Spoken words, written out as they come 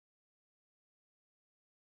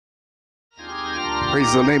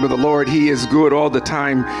Praise the name of the Lord. He is good all the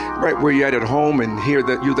time. Right where you're at home, and here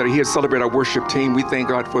that you that are here celebrate our worship team. We thank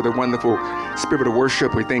God for the wonderful spirit of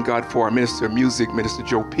worship. We thank God for our minister of music, Minister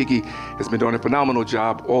Joe Piggy, has been doing a phenomenal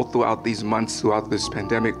job all throughout these months, throughout this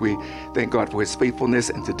pandemic. We thank God for his faithfulness.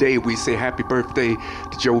 And today we say happy birthday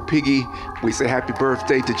to Joe Piggy. We say happy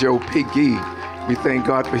birthday to Joe Piggy. We thank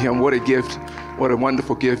God for him. What a gift. What a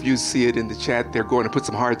wonderful gift. You see it in the chat. They're going to put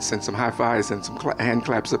some hearts and some high fives and some hand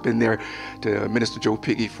claps up in there to Minister Joe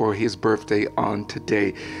Piggy for his birthday on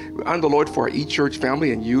today. We honor the Lord for our E-Church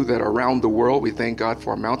family and you that are around the world. We thank God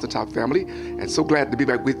for our Mountaintop family, and so glad to be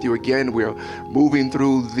back with you again. We're moving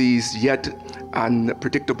through these yet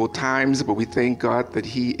unpredictable times, but we thank God that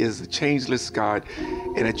he is a changeless God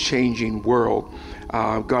in a changing world.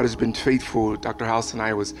 God has been faithful. Dr. House and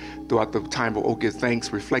I was throughout the time of give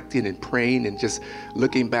thanks, reflecting and praying and just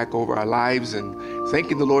looking back over our lives and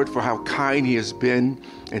thanking the Lord for how kind he has been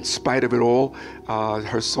in spite of it all.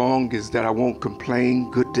 Her song is that I won't complain,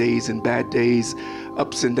 good days and bad days,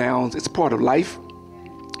 ups and downs. It's part of life.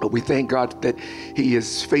 But we thank God that he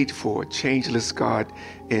is faithful, a changeless God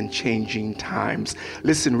in changing times.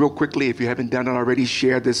 Listen, real quickly, if you haven't done it already,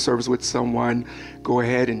 share this service with someone. Go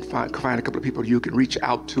ahead and find a couple of people you can reach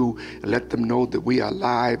out to and let them know that we are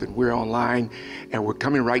live and we're online. And we're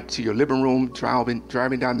coming right to your living room, driving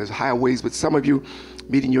down those highways with some of you,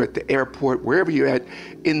 meeting you at the airport, wherever you're at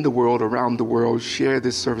in the world, around the world. Share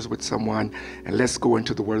this service with someone, and let's go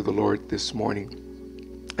into the word of the Lord this morning.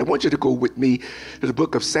 I want you to go with me to the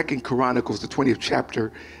book of 2 Chronicles, the 20th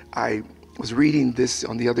chapter. I was reading this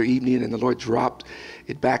on the other evening, and the Lord dropped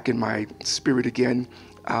it back in my spirit again.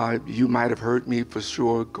 You might have heard me for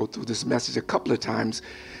sure go through this message a couple of times,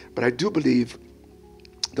 but I do believe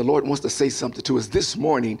the Lord wants to say something to us this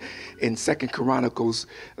morning in 2 Chronicles,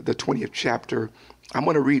 the 20th chapter. I'm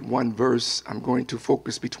going to read one verse. I'm going to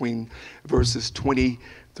focus between verses 20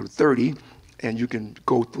 through 30. And you can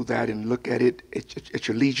go through that and look at it at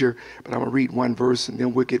your leisure. But I'm going to read one verse, and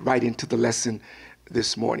then we'll get right into the lesson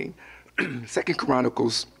this morning. 2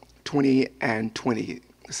 Chronicles 20 and 20. It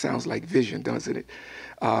sounds like vision, doesn't it?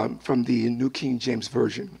 From the New King James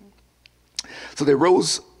Version. So they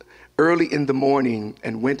rose early in the morning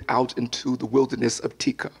and went out into the wilderness of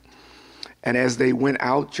Tekoa. And as they went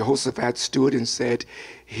out, Jehoshaphat stood and said,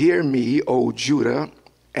 "Hear me, O Judah,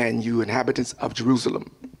 and you inhabitants of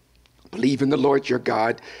Jerusalem. Believe in the Lord your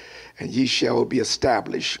God, and ye shall be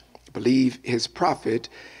established. Believe his prophet,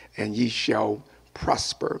 and ye shall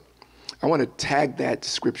prosper." I want to tag that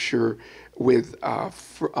scripture with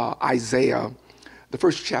Isaiah, the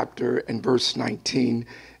first chapter and verse 19.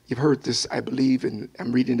 You've heard this, I believe, and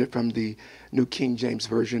I'm reading it from the New King James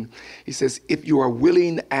Version. He says, "If you are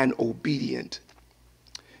willing and obedient,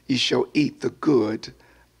 ye shall eat the good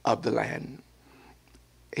of the land."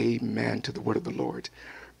 Amen to the word of the Lord.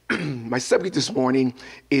 My subject this morning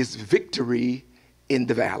is victory in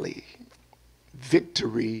the valley.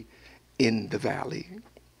 Victory in the valley.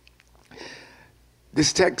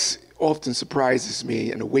 This text often surprises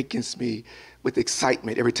me and awakens me with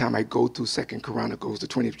excitement every time I go through 2 Chronicles, the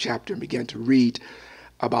 20th chapter, and begin to read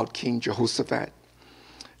about King Jehoshaphat.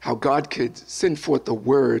 How God could send forth a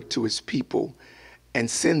word to his people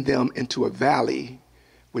and send them into a valley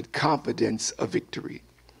with confidence of victory.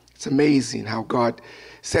 It's amazing how God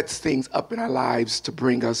sets things up in our lives to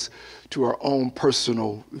bring us to our own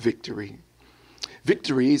personal victory.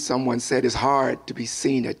 Victory, someone said, is hard to be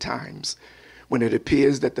seen at times when it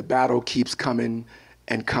appears that the battle keeps coming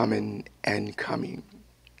and coming and coming.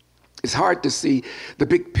 It's hard to see the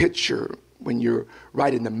big picture when you're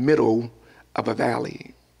right in the middle of a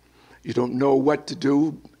valley. You don't know what to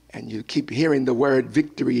do, and you keep hearing the word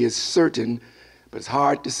victory is certain, but it's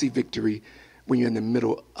hard to see victory when you're in the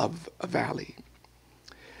middle of a valley.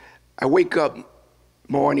 I wake up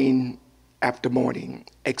morning after morning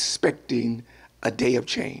expecting a day of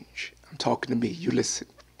change. I'm talking to me, you listen.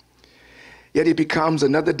 Yet it becomes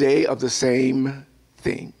another day of the same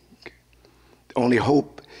thing. The only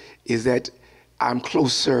hope is that I'm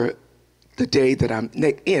closer the day that I'm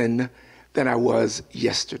in than I was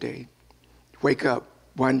yesterday. Wake up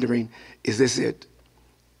wondering, is this it?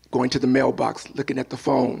 Going to the mailbox, looking at the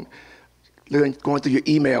phone, going through your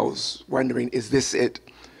emails, wondering, is this it?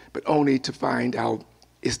 But only to find out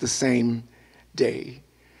it's the same day.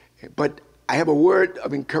 But I have a word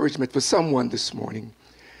of encouragement for someone this morning.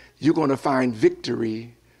 You're going to find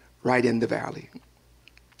victory right in the valley.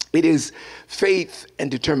 It is faith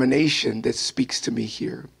and determination that speaks to me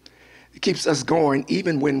here. It keeps us going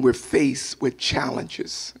even when we're faced with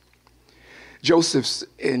challenges. Joseph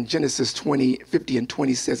in Genesis 50 and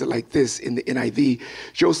 20 says it like this in the NIV.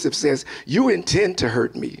 Joseph says, "You intend to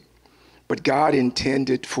hurt me, but God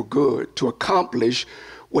intended for good to accomplish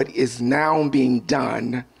what is now being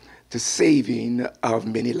done, the saving of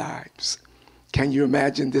many lives. Can you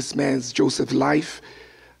imagine this man's Joseph's life?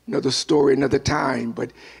 Another story, another time,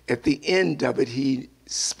 but at the end of it, he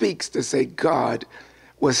speaks to say God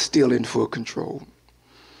was still in full control.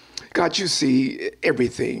 God, you see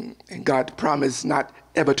everything, and God promised not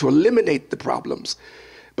ever to eliminate the problems,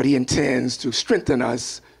 but he intends to strengthen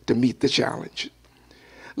us to meet the challenge.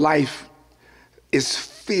 Life is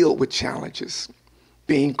filled with challenges.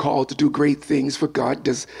 Being called to do great things for God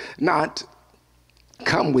does not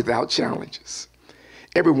come without challenges.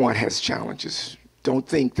 Everyone has challenges. Don't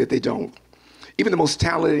think that they don't. Even the most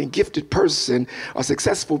talented and gifted person or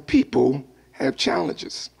successful people have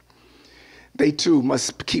challenges. They too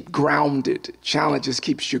must keep grounded. Challenges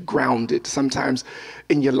keeps you grounded. Sometimes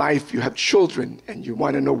in your life you have children and you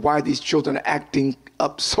want to know why these children are acting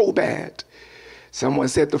up so bad. Someone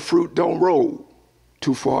said the fruit don't roll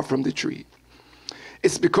too far from the tree.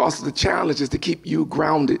 It's because of the challenges to keep you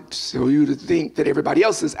grounded, so you to think that everybody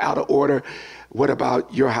else is out of order. What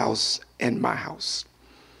about your house and my house?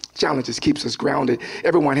 Challenges keeps us grounded.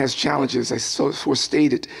 Everyone has challenges, as so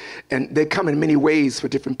stated, and they come in many ways for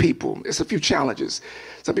different people. There's a few challenges.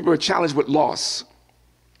 Some people are challenged with loss,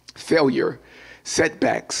 failure,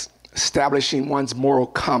 setbacks, establishing one's moral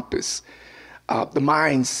compass, the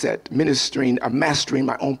mindset, mastering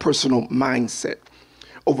my own personal mindset,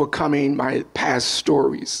 overcoming my past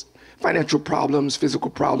stories, financial problems,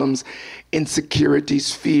 physical problems,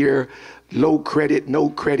 insecurities, fear, low credit, no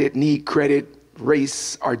credit, need credit,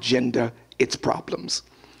 race or gender, its problems.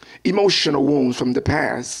 Emotional wounds from the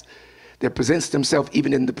past that presents themselves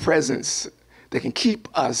even in the presence that can keep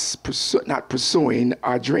us not pursuing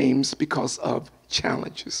our dreams because of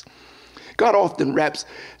challenges. God often wraps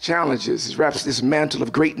this mantle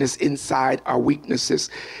of greatness inside our weaknesses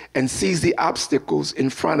and sees the obstacles in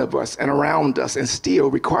front of us and around us and still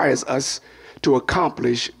requires us to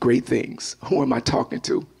accomplish great things. Who am I talking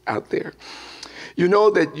to out there? You know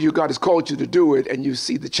that God has called you to do it, and you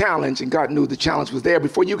see the challenge, and God knew the challenge was there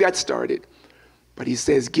before you got started. But he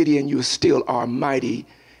says, Gideon, you still are a mighty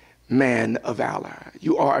man of valor.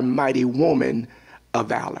 You are a mighty woman of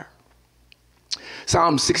valor.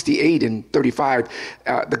 Psalm 68 and 35,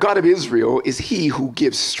 the God of Israel is he who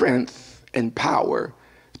gives strength and power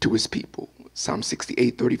to his people. Psalm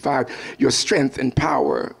 68, 35, your strength and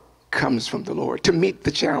power comes from the Lord to meet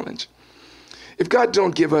the challenge. If God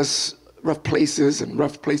don't give us rough places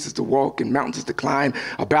to walk and mountains to climb,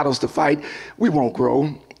 or battles to fight, we won't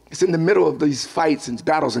grow. It's in the middle of these fights and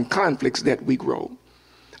battles and conflicts that we grow.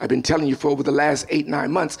 I've been telling you for over the last 8-9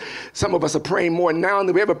 months, some of us are praying more now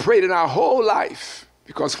than we ever prayed in our whole life,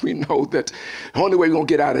 because we know that the only way we're going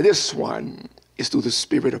to get out of this one is through the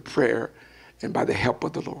spirit of prayer and by the help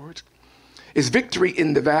of the Lord. It's victory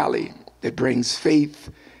in the valley that brings faith,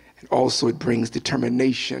 and also it brings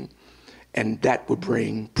determination, and that will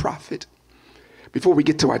bring profit. Before we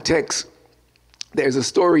get to our text, there's a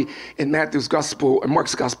story in Mark's gospel, in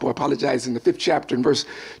the 5th chapter, in verse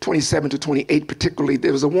 27 to 28 particularly.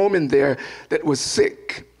 There was a woman there that was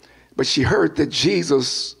sick, but she heard that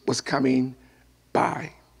Jesus was coming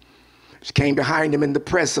by. She came behind him in the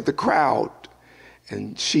press of the crowd,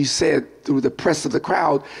 and she said through the press of the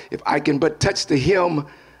crowd, if I can but touch the hem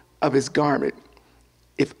of his garment,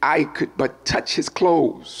 if I could but touch his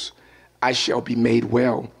clothes, I shall be made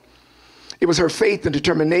well. It was her faith and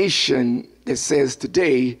determination that says,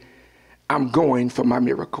 today, I'm going for my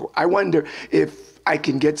miracle. I wonder if I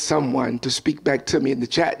can get someone to speak back to me in the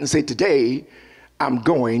chat and say, today, I'm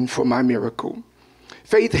going for my miracle.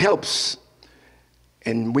 Faith helps.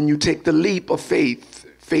 And when you take the leap of faith,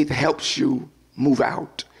 faith helps you move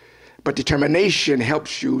out. But determination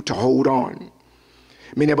helps you to hold on.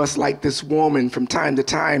 Many of us, like this woman, from time to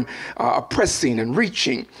time are pressing and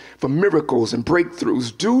reaching for miracles and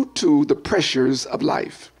breakthroughs due to the pressures of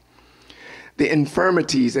life, the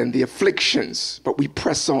infirmities and the afflictions. But we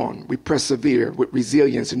press on, we persevere with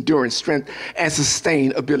resilience, endurance, strength, and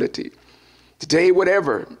sustainability. Today,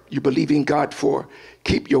 whatever you believe in God for,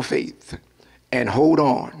 keep your faith and hold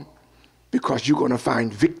on, because you're going to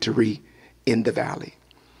find victory in the valley.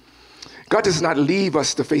 God does not leave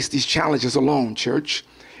us to face these challenges alone, church.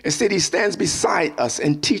 Instead, he stands beside us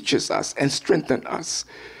and teaches us and strengthens us.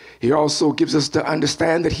 He also gives us to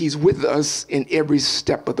understand that he's with us in every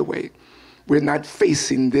step of the way. We're not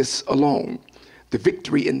facing this alone. The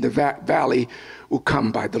victory in the valley will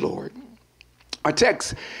come by the Lord. Our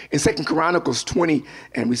text in 2 Chronicles 20,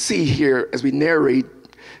 and we see here as we narrate,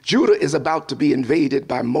 Judah is about to be invaded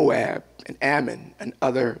by Moab and Ammon and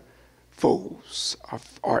other foes,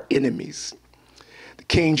 our enemies. The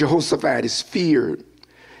King Jehoshaphat is feared.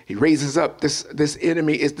 He raises up this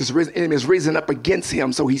enemy is risen up against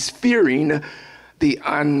him, so he's fearing the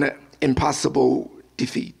impossible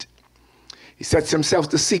defeat. He sets himself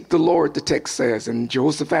to seek the Lord, the text says, and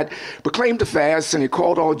Jehoshaphat proclaimed a fast, and he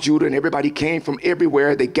called all Judah, and everybody came from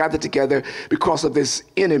everywhere. They gathered together because of this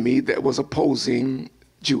enemy that was opposing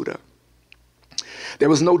Judah. There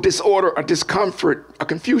was no disorder or discomfort or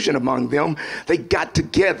confusion among them. They got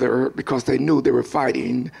together because they knew they were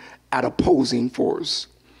fighting an opposing force.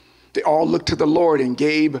 They all looked to the Lord and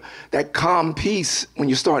gave that calm peace when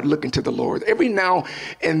you start looking to the Lord. Every now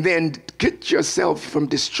and then, get yourself from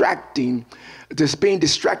just being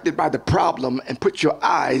distracted by the problem, and put your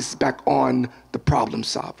eyes back on the problem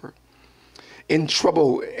solver. In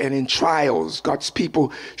trouble and in trials, God's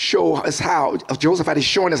people show us how, Jehoshaphat is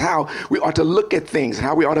showing us how we ought to look at things,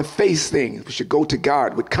 how we ought to face things. We should go to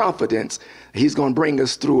God with confidence. He's going to bring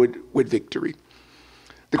us through it with victory.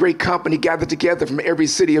 The great company gathered together from every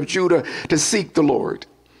city of Judah to seek the Lord.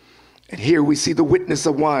 And here we see the witness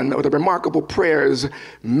of one of the remarkable prayers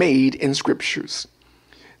made in scriptures.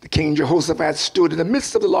 The King Jehoshaphat stood in the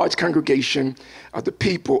midst of the large congregation of the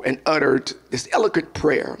people and uttered this eloquent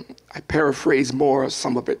prayer. I paraphrase more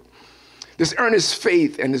some of it. This earnest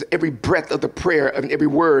faith and every breath of the prayer and every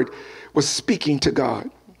word was speaking to God.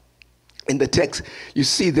 In the text, you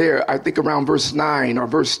see there, I think around verse 9 or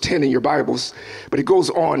verse 10 in your Bibles, but it goes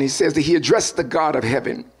on. He says that he addressed the God of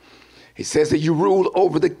heaven. He says that you rule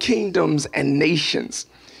over the kingdoms and nations.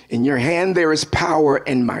 In your hand there is power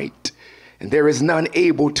and might, and there is none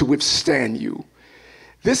able to withstand you.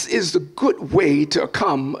 This is the good way to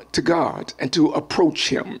come to God and to approach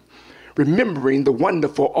him, remembering the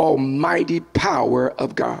wonderful almighty power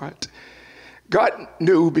of God. God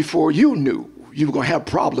knew before you knew you were going to have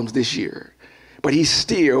problems this year, but he's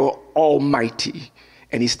still almighty,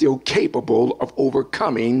 and he's still capable of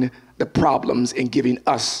overcoming the problems and giving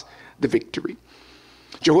us the victory.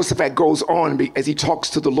 Jehoshaphat goes on as he talks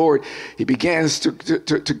to the Lord. He begins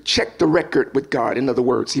to check the record with God. In other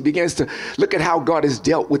words, he begins to look at how God has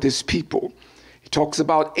dealt with his people. He talks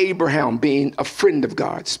about Abraham being a friend of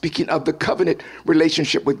God, speaking of the covenant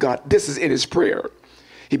relationship with God. This is in his prayer.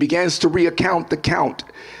 He begins to recount the count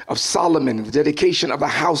of Solomon, the dedication of the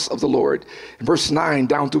house of the Lord. In verse 9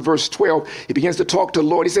 down to verse 12, he begins to talk to the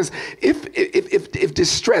Lord. He says, if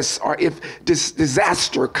distress or if this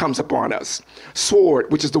disaster comes upon us, sword,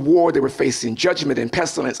 which is the war they were facing, judgment and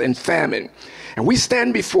pestilence and famine, and we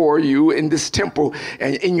stand before you in this temple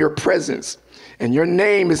and in your presence, and your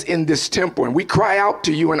name is in this temple, and we cry out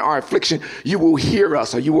to you in our affliction, you will hear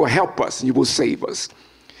us, or you will help us, and you will save us.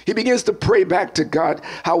 He begins to pray back to God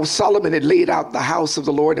how Solomon had laid out the house of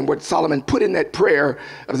the Lord and what Solomon put in that prayer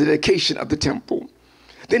of the dedication of the temple.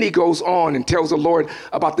 Then he goes on and tells the Lord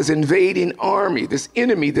about this invading army, this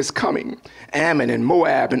enemy that's coming, Ammon and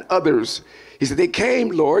Moab and others. He said, they came,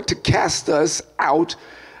 Lord, to cast us out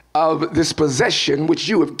of this possession which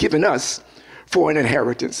you have given us for an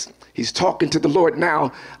inheritance. He's talking to the Lord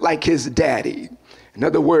now like his daddy. In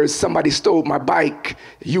other words, somebody stole my bike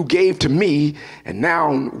you gave to me, and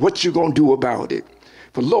now what you gonna do about it?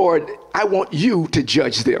 For Lord, I want you to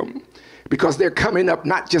judge them, because they're coming up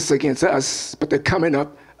not just against us, but they're coming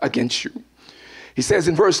up against you. He says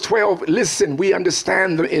in verse 12, listen, we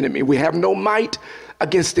understand the enemy. We have no might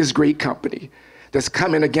against this great company that's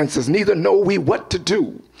coming against us. Neither know we what to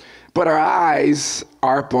do, but our eyes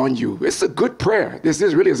are upon you. It's a good prayer. This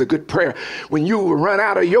really is a good prayer. When you run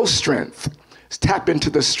out of your strength, tap into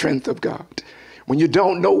the strength of God. When you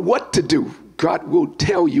don't know what to do, God will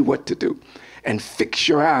tell you what to do, and fix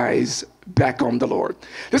your eyes back on the Lord.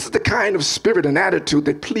 This is the kind of spirit and attitude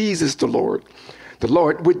that pleases the Lord. The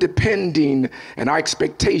Lord, we're depending, and our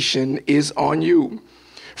expectation is on you.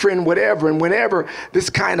 Friend, whatever and whenever this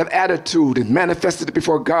kind of attitude is manifested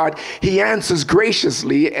before God, he answers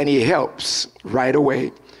graciously and he helps right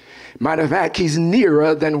away. Matter of fact, he's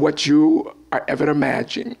nearer than what you are ever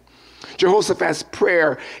imagining. Jehoshaphat's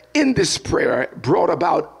prayer, in this prayer, brought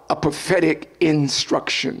about a prophetic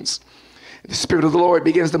instructions. The Spirit of the Lord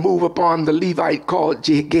begins to move upon the Levite called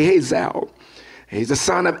Gehazi. He's the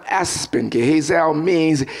son of Aspen. Gehazi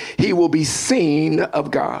means he will be seen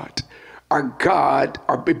of God, or God,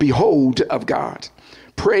 or behold of God.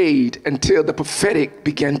 Prayed until the prophetic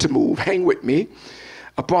began to move. Hang with me.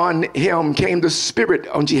 Upon him came the Spirit,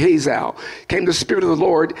 on Gehazi, came the Spirit of the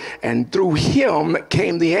Lord, and through him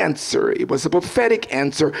came the answer. It was a prophetic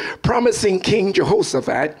answer promising King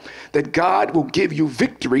Jehoshaphat that God will give you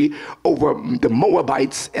victory over the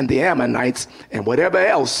Moabites and the Ammonites and whatever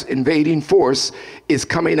else invading force is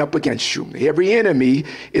coming up against you. Every enemy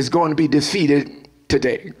is going to be defeated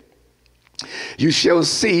today. You shall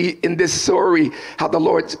see in this story how the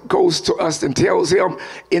Lord goes to us and tells him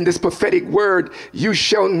in this prophetic word, you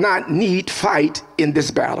shall not need fight in this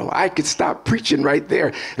battle. I could stop preaching right there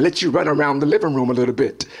and let you run around the living room a little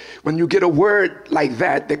bit. When you get a word like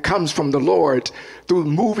that that comes from the Lord through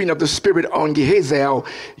moving of the Spirit on Gehazi,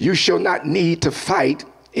 you shall not need to fight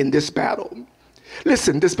in this battle.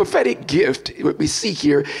 Listen, this prophetic gift, what we see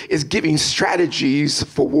here, is giving strategies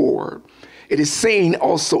for war. It is seen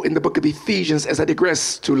also in the book of Ephesians, as I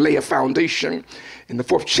digress to lay a foundation. In the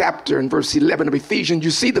 4th chapter, in verse 11 of Ephesians,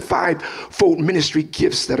 you see the 5-fold ministry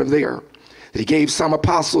gifts that are there. That he gave some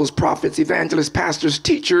apostles, prophets, evangelists, pastors,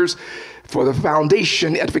 teachers for the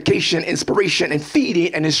foundation, edification, inspiration, and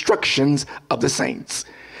feeding and instructions of the saints.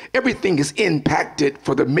 Everything is impacted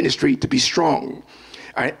for the ministry to be strong.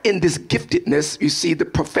 In this giftedness, you see the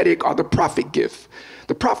prophetic or the prophet gift.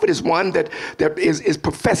 The prophet is one that is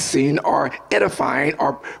professing or edifying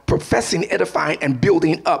or professing, edifying, and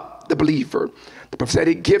building up the believer. The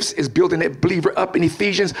prophetic gifts is building a believer up in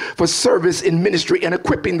Ephesians for service in ministry and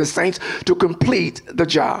equipping the saints to complete the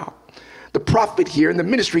job. The prophet here in the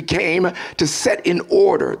ministry came to set in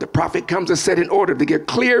order. The prophet comes to set in order, to give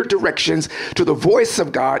clear directions to the voice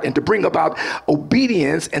of God and to bring about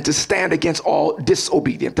obedience and to stand against all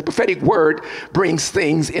disobedience. The prophetic word brings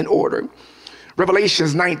things in order.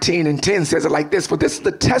 Revelations 19:10 says it like this: for this is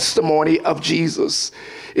the testimony of Jesus,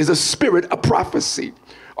 is a spirit of prophecy,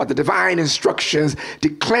 or the divine instructions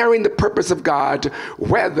declaring the purpose of God,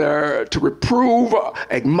 whether to reprove,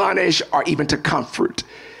 admonish, or even to comfort.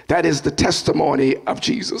 That is the testimony of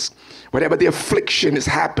Jesus. Whatever the affliction is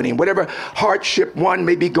happening, whatever hardship one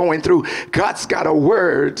may be going through, God's got a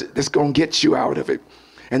word that's going to get you out of it.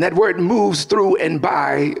 And that word moves through and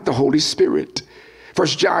by the Holy Spirit. 1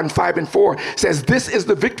 John 5:4 says, this is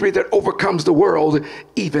the victory that overcomes the world,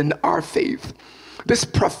 even our faith. This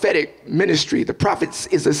prophetic ministry, the prophet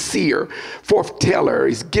is a seer, foreteller.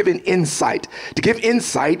 He's given insight, to give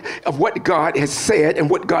insight of what God has said and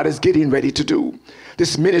what God is getting ready to do.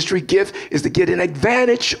 This ministry gift is to get an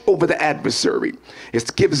advantage over the adversary.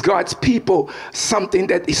 It gives God's people something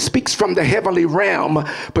that speaks from the heavenly realm,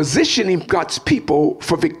 positioning God's people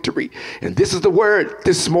for victory. And this is the word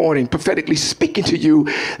this morning, prophetically speaking to you.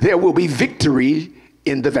 There will be victory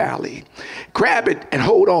in the valley. Grab it and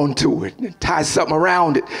hold on to it and tie something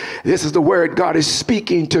around it. This is the word God is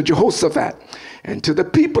speaking to Jehoshaphat and to the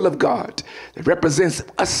people of God that represents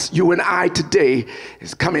us, you and I today,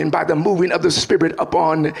 is coming by the moving of the Spirit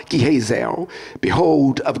upon Gehazi.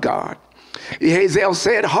 Behold of God. Gehazi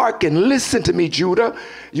said, hearken, listen to me, Judah,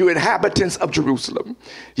 you inhabitants of Jerusalem.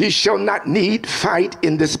 Ye shall not need fight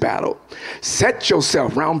in this battle. Set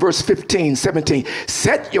yourself, around verse 15, 17,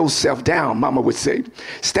 set yourself down, Mama would say.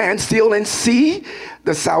 Stand still and see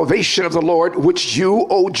the salvation of the Lord, which you,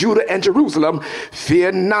 O Judah and Jerusalem,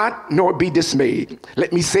 fear not, nor be dismayed.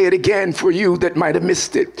 Let me say it again for you that might have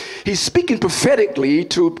missed it. He's speaking prophetically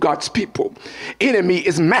to God's people. Enemy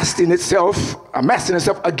is massing itself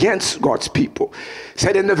against God's people.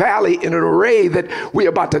 Said in the valley in an array that we're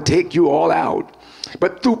about to take you all out.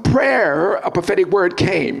 But through prayer, a prophetic word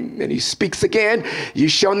came, and he speaks again. You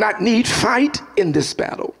shall not need fight in this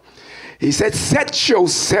battle. He said, set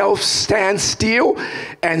yourself, stand still,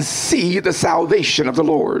 and see the salvation of the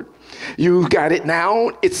Lord. You got it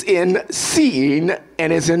now. It's in seeing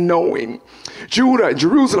and it's in knowing. Judah,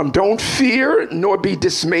 Jerusalem, don't fear nor be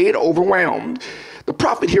dismayed, overwhelmed. The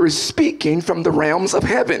prophet here is speaking from the realms of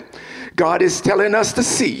heaven. God is telling us to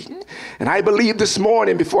see. And I believe this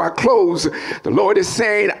morning, before I close, the Lord is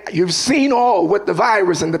saying, you've seen all what the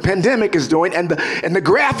virus and the pandemic is doing and the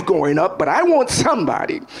graph going up, but I want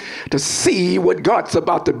somebody to see what God's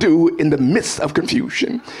about to do in the midst of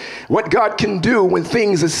confusion. What God can do when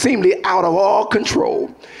things are seemingly out of all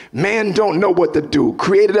control. Man don't know what to do.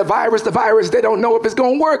 Created the virus, they don't know if it's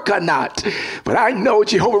going to work or not. But I know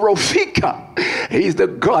Jehovah Rophika, he's the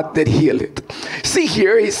God that healeth. See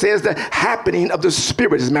here, he says the happening of the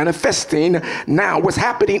Spirit is manifesting now. What's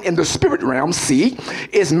happening in the spirit realm, see,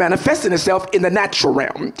 is manifesting itself in the natural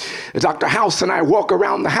realm. Dr. House and I walk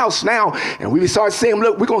around the house now, and we start saying,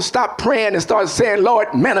 look, we're going to stop praying and start saying,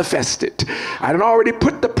 Lord, manifest it. I done already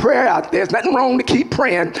put the prayer out there. There's nothing wrong to keep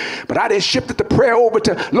praying, but I done shifted the prayer over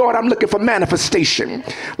to, Lord, I'm looking for manifestation.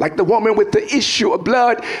 Like the woman with the issue of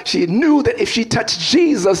blood, she knew that if she touched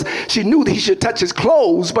Jesus, she knew that he should touch his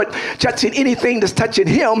clothes, but touching anything that's touching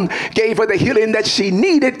him gave her the healing that she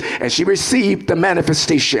needed, and she received the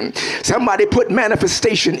manifestation. Somebody put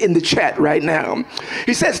manifestation in the chat right now.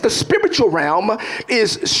 He says the spiritual realm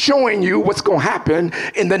is showing you what's going to happen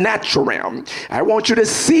in the natural realm. I want you to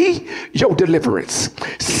see your deliverance.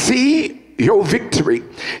 See your victory.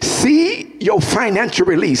 See your financial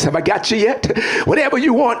release. Have I got you yet? Whatever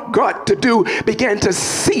you want God to do, begin to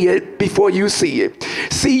see it before you see it.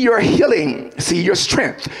 See your healing. See your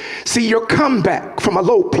strength. See your comeback from a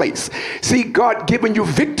low place. See God giving you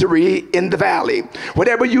victory in the valley.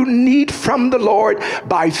 Whatever you need from the Lord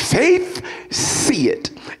by faith, see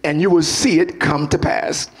it, and you will see it come to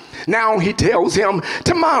pass. Now he tells him,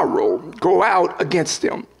 tomorrow go out against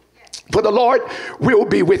them, for the Lord will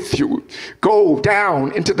be with you. Go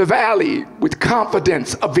down into the valley with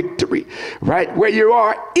confidence of victory. Right where you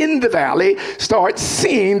are in the valley, start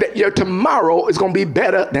seeing that your tomorrow is going to be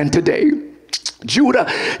better than today.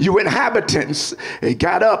 Judah, you inhabitants, they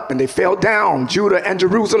got up and they fell down. Judah and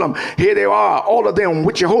Jerusalem, here they are, all of them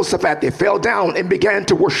with Jehoshaphat. They fell down and began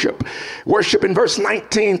to worship. Worship in verse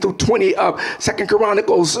 19 through 20 of 2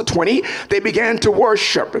 Chronicles 20. They began to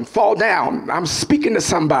worship and fall down. I'm speaking to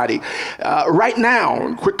somebody right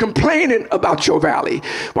now. Quit complaining about your valley.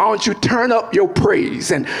 Why don't you turn up your praise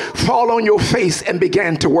and fall on your face and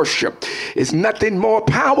begin to worship? It's nothing more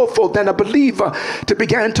powerful than a believer to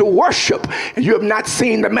begin to worship. And you have not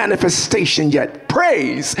seen the manifestation yet.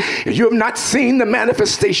 Praise. You have not seen the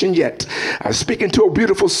manifestation yet. I was speaking to a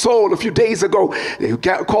beautiful soul a few days ago who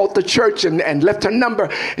called the church and left her number.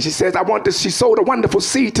 And she says, she sold a wonderful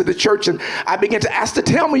seed to the church. And I began to ask her,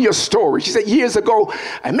 tell me your story. She said, years ago,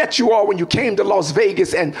 I met you all when you came to Las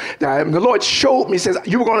Vegas. And the Lord showed me, says,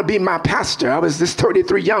 you were going to be my pastor. I was this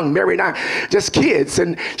 33 young, married, just kids.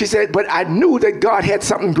 And she said, but I knew that God had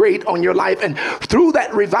something great on your life. And through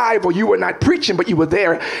that revival, you were not preaching, but you were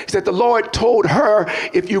there. She said the Lord told her,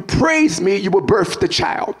 if you praise me, you will birth the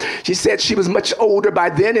child. She said she was much older by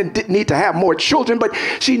then and didn't need to have more children, but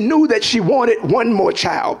she knew that she wanted one more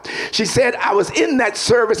child. She said, I was in that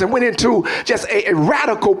service and went into just a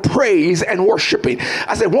radical praise and worshiping.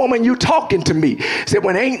 I said, woman, you talking to me. She said,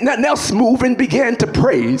 when ain't nothing else moving, began to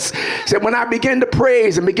praise. She said, when I began to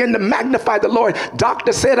praise and began to magnify the Lord,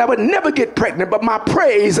 doctor said I would never get pregnant, but my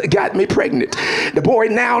praise got me pregnant. The boy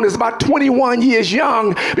now is about 21 years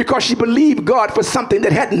young because she believed God for something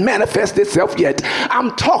that hadn't manifested itself yet.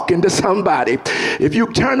 I'm talking to somebody. If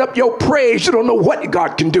you turn up your praise, you don't know what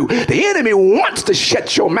God can do. The enemy wants to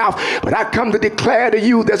shut your mouth, but I come to declare to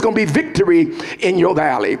you there's going to be victory in your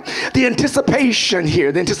valley. The anticipation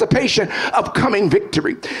here, the anticipation of coming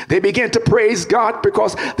victory. They began to praise God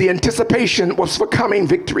because the anticipation was for coming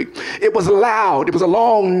victory. It was loud. It was a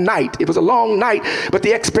long night. It was a long night, but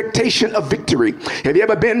the expectation of victory. Have you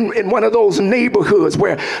ever been in one of those neighborhoods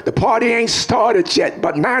where the party ain't started yet,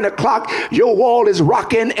 but 9 o'clock, your wall is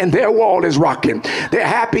rocking and their wall is rocking. They're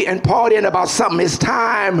happy and partying about something. It's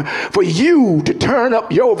time for you to turn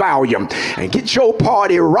up your volume and get your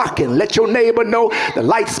party rocking. Let your neighbor know the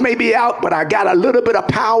lights may be out, but I got a little bit of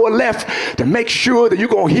power left to make sure that you're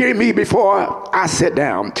going to hear me before I sit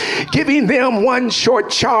down. Giving them one short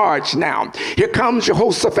charge now. Here comes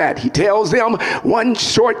Jehoshaphat. He tells them one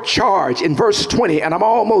short charge in verse 20, and I'm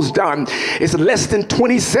almost done. It's less than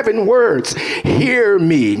 27 words. Hear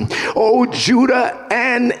me, O Judah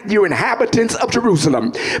and you inhabitants of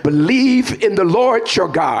Jerusalem. Believe in the Lord your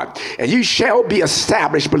God, and you shall be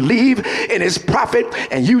established. Believe in his prophet,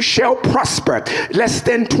 and you shall prosper. Less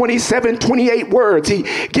than 27, 28 words. He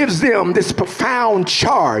gives them this profound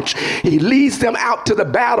charge. He leads them out to the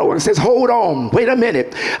battle and says, hold on, wait a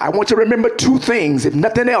minute. I want you to remember two things. If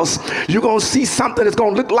nothing else, you're going to see something that's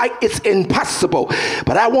going to look like it's impossible.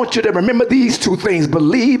 But I want you to remember these two things.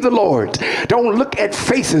 Believe the Lord. Don't look at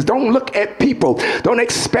faces. Don't look at people. Don't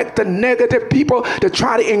expect the negative people to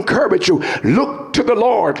try to encourage you. Look to the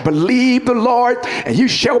Lord. Believe the Lord, and you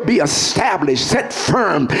shall be established, set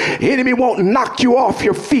firm. The enemy won't knock you off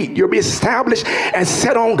your feet. You'll be established and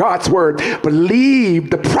set on God's word. Believe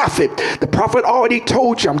the prophet. The prophet already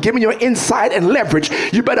told you, I'm giving you insight and leverage.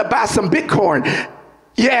 You better buy some Bitcoin.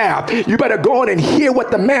 Yeah, you better go on and hear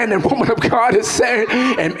what the man and woman of God is saying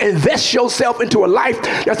and invest yourself into a life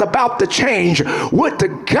that's about to change. Would to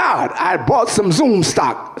God I bought some Zoom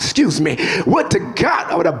stock. Excuse me. Would to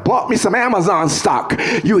God I would have bought me some Amazon stock.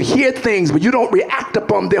 You hear things, but you don't react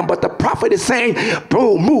upon them. But the prophet is saying,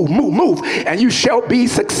 boom, move, and you shall be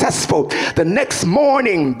successful. The next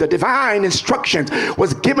morning, the divine instructions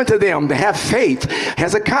was given to them to have faith.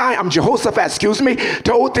 Jehoshaphat,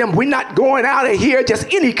 told them, we're not going out of here just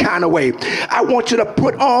just any kind of way. I want you to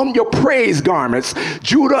put on your praise garments.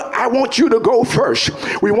 Judah, I want you to go first.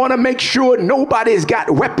 We want to make sure nobody's got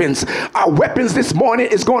weapons. Our weapons this morning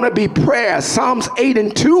is going to be prayer. Psalms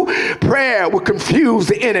 8:2, prayer will confuse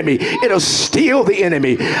the enemy. It'll steal the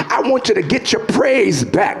enemy. I want you to get your praise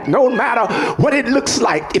back, no matter what it looks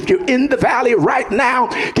like. If you're in the valley right now,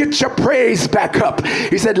 get your praise back up.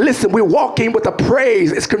 He said, listen, we're walking with a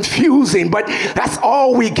praise. It's confusing, but that's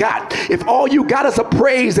all we got. If all you got is a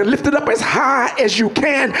praise, and lift it up as high as you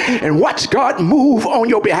can and watch God move on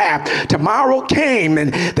your behalf. Tomorrow came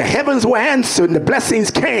and the heavens were answered and the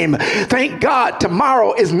blessings came. Thank God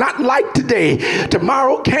tomorrow is not like today.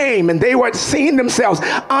 Tomorrow came and they were seeing themselves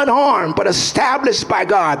unarmed but established by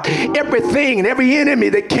God. Everything and every enemy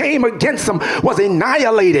that came against them was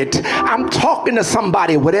annihilated. I'm talking to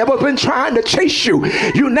somebody. Whatever's been trying to chase you,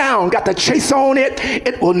 you now got to chase on it.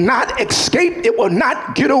 It will not escape. It will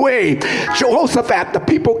not get away. Jehoshaphat, the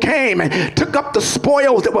people came and took up the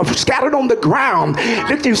spoils that were scattered on the ground.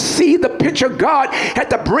 Did you see the picture? God had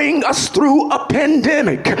to bring us through a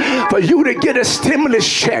pandemic for you to get a stimulus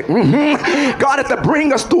check. God had to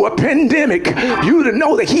bring us through a pandemic. You to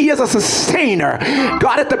know that he is a sustainer.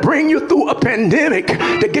 God had to bring you through a pandemic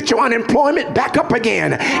to get your unemployment back up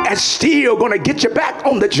again, and still going to get you back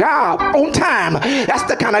on the job on time. That's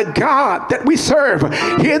the kind of God that we serve.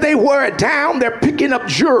 Here they were down there picking up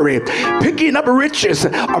jewelry, picking up riches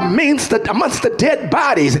amongst the dead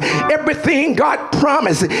bodies. Everything God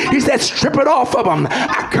promised, he said, strip it off of them.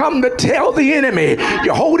 I come to tell the enemy,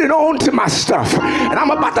 you're holding on to my stuff, and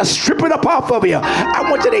I'm about to strip it up off of you. I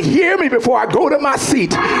want you to hear me before I go to my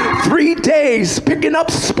seat. 3 days picking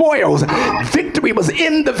up spoils. Victory was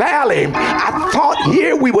in the valley. I thought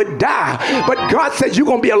here we would die, but God said you're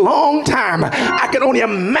going to be a long time. I can only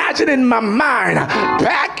imagine in my mind,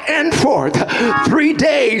 back and forth. 3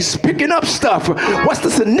 days picking up stuff. What's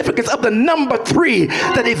the significance of the number 3?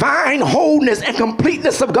 The divine wholeness and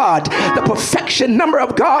completeness of God. The perfection number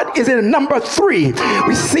of God is in number 3.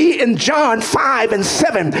 We see in John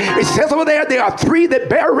 5:7. It says over there are 3 that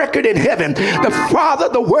bear record in heaven: the Father,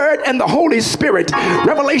 the Word, and the Holy Spirit.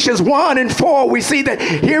 Revelations 1:4, we see that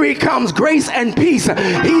here he comes, grace and peace.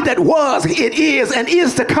 He that was, it is, and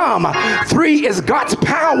is to come. 3 is God's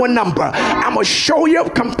power number. I'm going to show you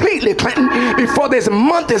completely, Clinton, before this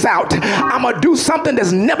month is out. I'm going to do something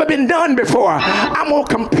that's never been done before. I'm going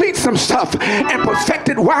to complete some stuff and perfect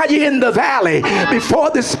it while you're in the valley. Before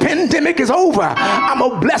this pandemic is over, I'm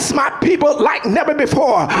going to bless my people like never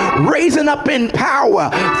before, raising up in power.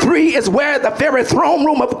 3 is where the very throne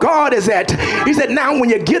room of God is at. He said, now when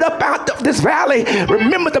you get up out of this valley,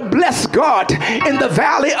 remember to bless God in the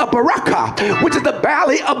valley of Barakah, which is the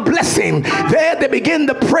valley of blessing. There they begin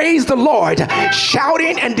to praise the Lord,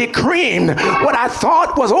 shouting and decreeing what I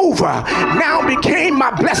thought was over now became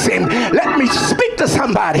my blessing. Let me speak to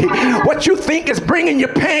somebody. What you think is bringing you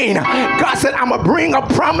pain, God said, I'm going to bring a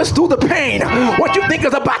promise through the pain. What you think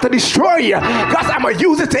is about to destroy you, God said, I'm going to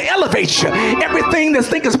use it to elevate you. Everything that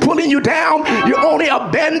think is pulling you down, you're only a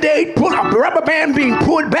band-aid, a rubber band being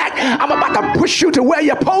pulled back. I'm about to push you to where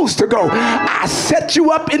you're supposed to go. I set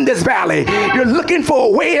you up in this valley. You're looking for a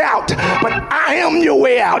way out, but I am your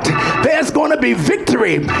way out. There's going to be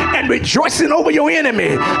victory and rejoicing over your enemy.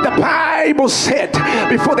 The Bible said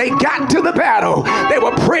before they got to the battle, they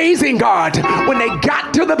were praising God. When they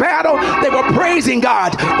got to the battle, they were praising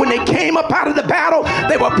God. When they came up out of the battle,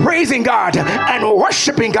 they were praising God and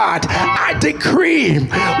worshiping God. I decree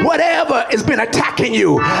whatever has been attacking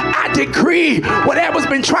you, I decree whatever's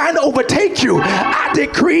been trying to overtake you, I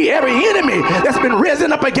decree every enemy that's been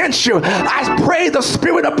risen up against you, I pray the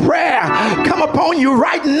spirit of prayer come upon you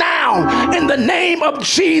right now in the name of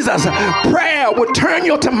Jesus. Prayer will turn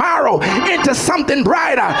your tomorrow into something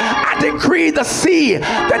brighter. I decree the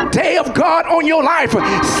day of God on your life.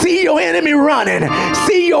 See your enemy running.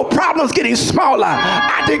 See your problems getting smaller.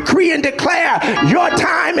 I decree and declare your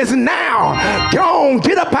time is now. Go on,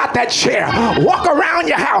 get up out that chair. Walk around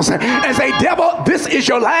your house and say, devil, this is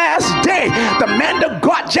your last day. The man of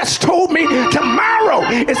God just told me tomorrow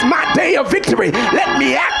is my day of victory. Let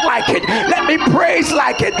me act like it. Let me praise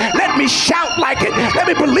like it. Let me shout like it. Let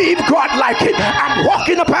me believe God like it. I'm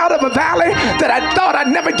walking up out of a valley that I thought I'd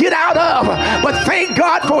never get out of. But thank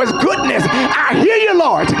God for his goodness. I hear you,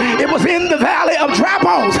 Lord. It was in the valley of dry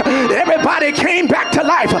bones. Everybody came back to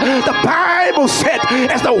life. The Bible said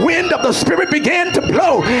as the wind of the Spirit began to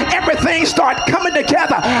blow, everything started coming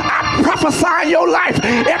together. I prophesy in your life,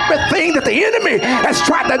 everything that the enemy has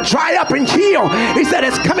tried to dry up and kill, he said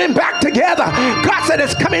it's coming back together. God said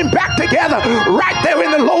it's coming back together right there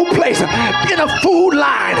in the low place, in a food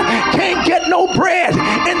line. Can't get no bread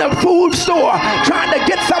in the food food store trying to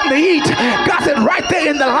get something to eat. God said, right there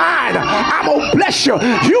in the line, I'm going to bless you.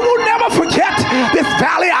 You will never forget this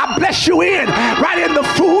valley I bless you in, right in the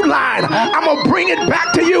food line. I'm going to bring it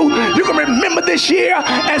back to you. You can remember this year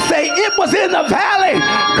and say, it was in the valley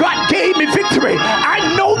God gave me victory.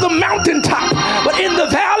 I know the mountaintop, but in the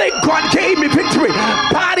valley God gave me victory.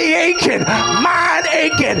 Body aching, mind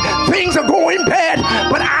aching, things are going bad,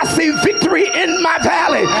 but I see victory in my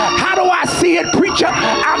valley. How do I see it, preacher?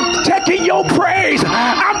 I'm checking your praise.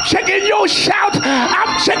 I'm checking your shout.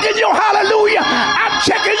 I'm checking your hallelujah. I'm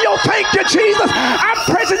checking your thank you, Jesus. I'm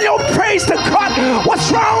pressing your praise to God.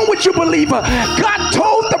 What's wrong with you, believer? God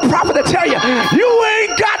told the prophet to tell you, you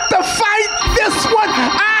ain't got to fight this one.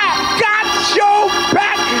 I got your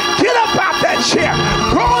back. Get up out that chair.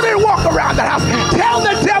 Go on and walk around the house. Tell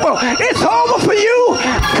the devil it's over for you.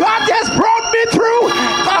 God has brought me through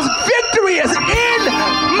because victory is in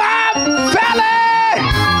my valley.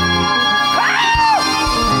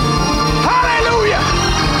 Hallelujah.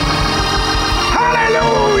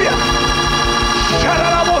 Hallelujah.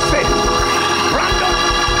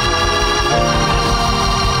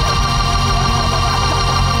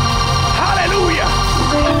 Hallelujah.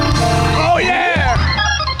 Oh yeah.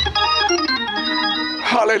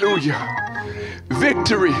 Hallelujah.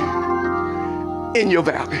 Victory in your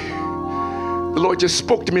valley. The Lord just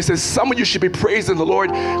spoke to me and says, some of you should be praising the Lord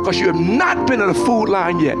because you have not been in a food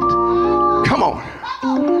line yet. Come on.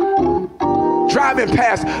 Driving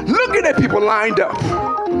past, looking at people lined up.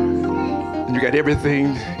 And you got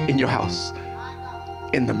everything in your house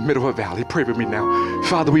in the middle of a valley. Pray with me now.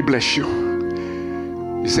 Father, we bless you.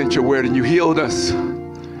 You sent your word and you healed us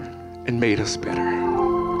and made us better.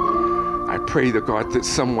 I pray to God that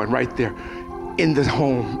someone right there in the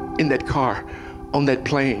home, in that car, on that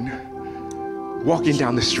plane, walking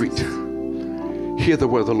down the street, hear the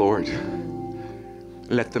word of the Lord.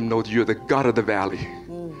 Let them know that you're the God of the valley.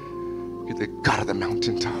 You're the God of the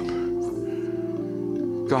mountaintop.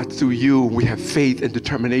 God, through you, we have faith and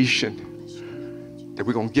determination that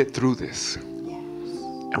we're going to get through this.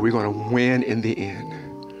 And we're going to win in the end.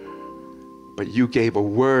 But you gave a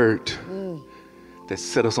word that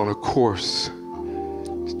set us on a course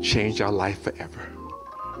to change our life forever.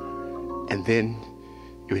 And then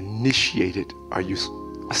you initiated, or you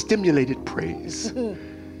stimulated praise. To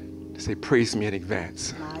say, praise me in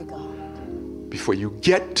advance. My God. Before you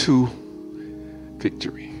get to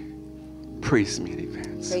victory, praise me in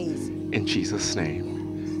advance. Praise me. In Jesus'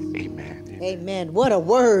 name, amen. Amen. What a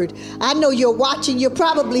word. I know you're watching. You're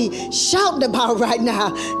probably shouting about right now.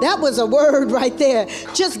 That was a word right there.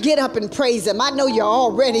 Just get up and praise him. I know you're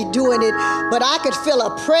already doing it, but I could feel a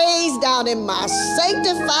praise down in my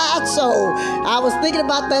sanctified soul. I was thinking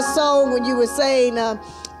about that song when you were saying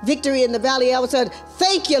victory in the valley. I was saying,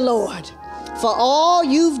 thank you, Lord, for all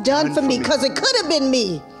you've done for me. Because it could have been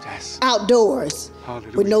me outdoors.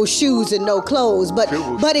 Hallelujah. With no shoes and no clothes. But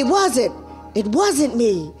it wasn't. It wasn't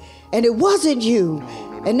me. And it wasn't you.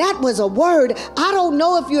 No. And that was a word. I don't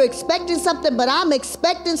know if you're expecting something, but I'm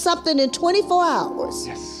expecting something in 24 hours.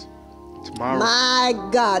 Yes. Tomorrow. My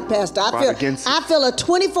God, Pastor. I feel a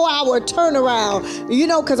 24-hour turnaround. You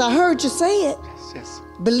know, because I heard you say it. Yes.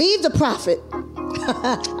 Believe the prophet.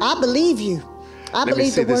 I believe you. I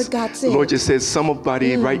believe the word God said. The Lord just says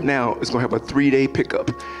somebody right now is going to have a 3-day pickup.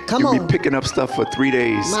 Come on. You'll be picking up stuff for 3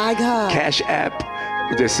 days. My God. Cash app.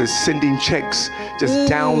 This is sending checks, just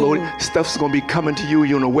downloading. Stuff's going to be coming to you.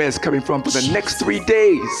 You know where it's coming from for the next 3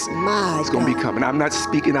 days. It's going to be coming. I'm not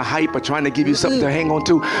speaking a hype or trying to give you something to hang on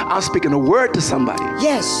to. I'm speaking a word to somebody.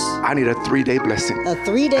 Yes. I need a 3-day blessing. A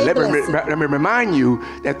 3-day blessing. Let me remind you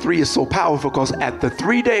that 3 is so powerful because at the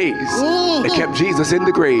 3 days, they kept Jesus in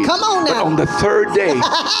the grave. Come on now. But on the 3rd day,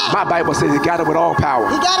 my Bible says he got up with all power.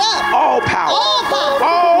 He got up. All power. All power.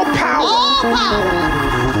 All power. All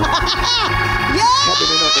power. Yes!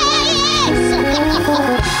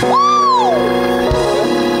 Woo!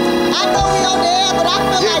 I know we on the air, but I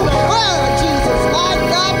feel like the world, Jesus. My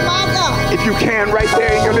God, my God. If you can, right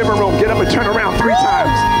there in your living room, get up and turn around 3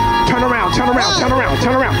 times. Turn around, turn around, turn around,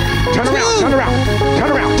 turn around, turn around, turn around,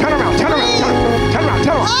 turn around, turn around, turn around, turn around,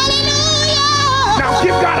 turn around. Hallelujah! Now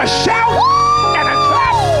give God a shout and a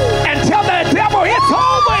clap and tell the devil it's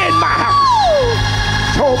over in my house.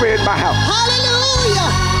 It's over in my house. Hallelujah!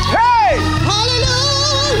 Hey! Hallelujah!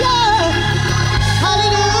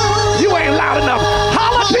 Hallelujah! You ain't loud enough.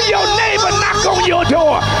 Holler to your neighbor, knock on your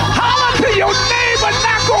door. Holler to your neighbor,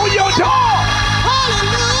 knock on your door.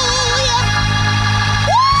 Hallelujah!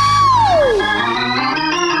 Woo!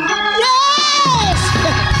 Yes!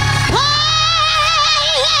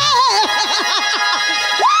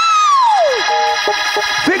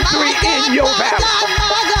 Victory in your valley. My God,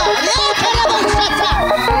 my God. Yes!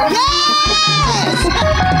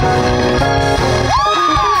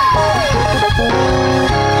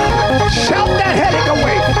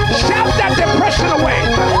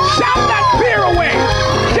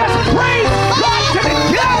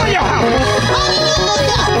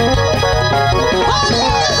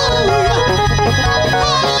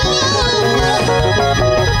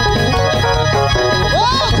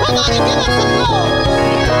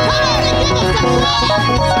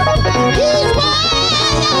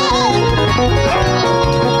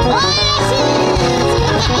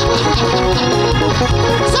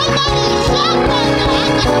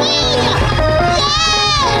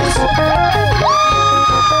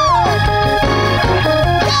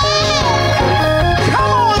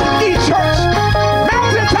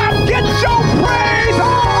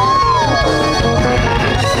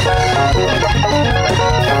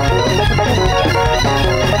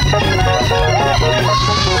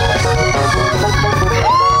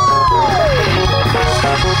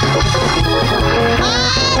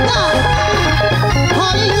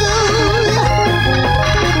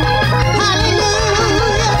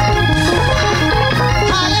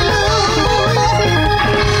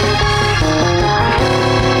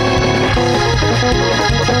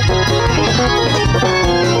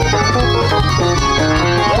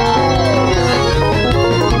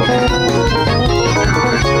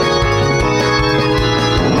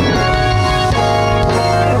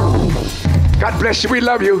 bless you. We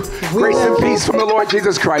love you. Grace and peace from the Lord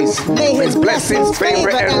Jesus Christ. May his blessings, favor,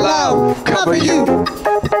 and love cover you.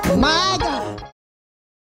 My